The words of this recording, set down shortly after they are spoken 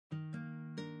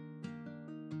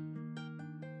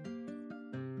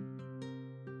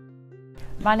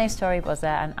My name's Tori Buzzer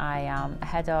and I am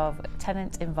Head of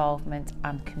Tenant Involvement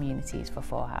and Communities for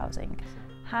For Housing.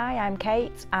 Hi, I'm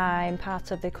Kate. I'm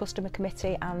part of the Customer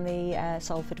Committee and the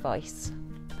Salford Voice.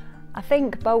 I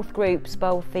think both groups,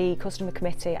 both the Customer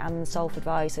Committee and Salford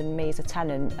Voice and me as a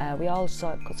tenant, we all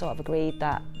sort of agreed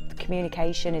that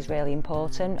communication is really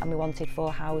important, and we wanted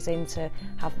For Housing to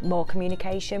have more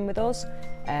communication with us,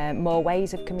 more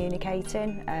ways of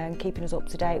communicating and keeping us up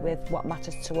to date with what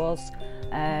matters to us,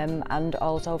 and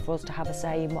also for us to have a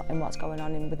say in what's going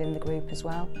on within the group as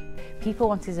well. People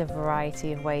wanted a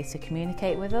variety of ways to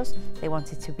communicate with us. They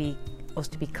wanted us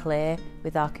to be clear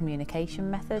with our communication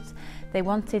methods. They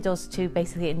wanted us to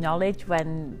basically acknowledge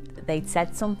when they'd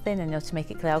said something and to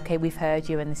make it clear, okay, we've heard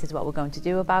you and this is what we're going to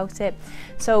do about it.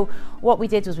 So what we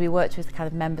did was we worked with kind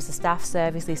of members of staff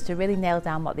services to really nail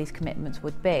down what these commitments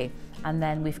would be, and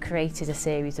then we've created a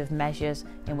series of measures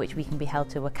in which we can be held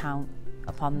to account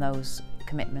upon those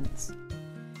commitments.